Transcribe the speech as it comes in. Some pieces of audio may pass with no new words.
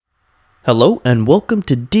Hello and welcome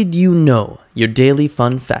to Did You Know, your daily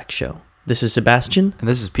fun fact show. This is Sebastian. And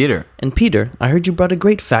this is Peter. And Peter, I heard you brought a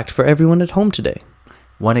great fact for everyone at home today.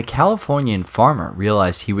 When a Californian farmer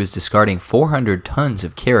realized he was discarding 400 tons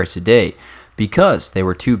of carrots a day because they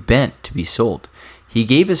were too bent to be sold, he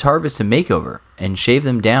gave his harvest a makeover and shaved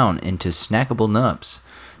them down into snackable nubs.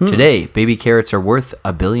 Today, baby carrots are worth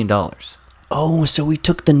 $1 billion. Oh, so we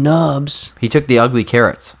took the nubs. He took the ugly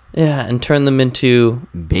carrots. Yeah, and turned them into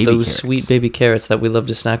Baby those carrots. sweet baby carrots that we love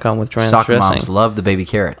to snack on with dry Soccer dressing. moms love the baby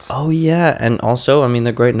carrots. Oh, yeah. And also,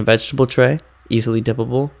 they're great in a vegetable tray. Easily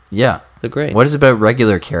dippable. Yeah. They're great. What is it about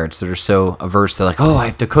regular carrots that are so averse? They're like, oh, I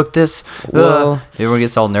have to cook this? Well, everyone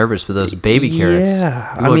gets all nervous with those baby carrots.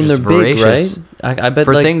 Yeah. People are they're just big, voracious right? I bet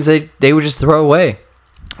for things they would just throw away.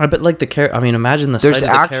 I bet like the carrot. imagine the There's sight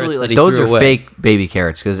of the actually carrots that like he those threw are away. fake baby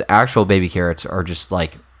carrots because actual baby carrots are just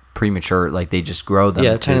like premature, like they just grow them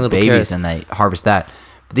tiny to little babies carrots. and they harvest that.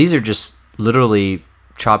 But these are just literally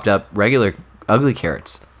chopped up regular ugly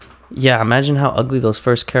carrots. Yeah, imagine how ugly those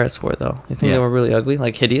first carrots were, though. You think Yeah. they were really ugly,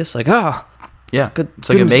 like hideous, like Yeah, Good- it's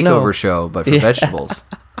like a goodness, no. makeover show, but for Yeah. vegetables.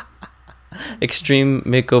 extreme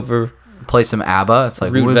makeover. Play some ABBA. It's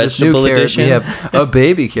like Root with this new vegetable carrot, edition. we have a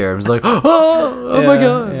baby carrot. It's like oh my Yeah,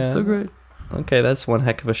 god, yeah. it's so great. Okay, that's one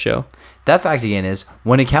heck of a show. That fact again is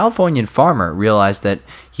when a Californian farmer realized that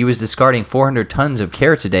he was discarding 400 tons of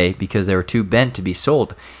carrots a day because they were too bent to be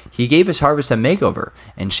sold, he gave his harvest a makeover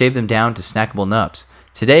and shaved them down to snackable nubs.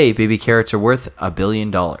 Today, baby carrots are worth $1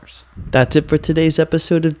 billion. That's it for today's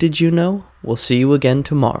episode of Did You Know? We'll see you again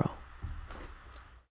tomorrow.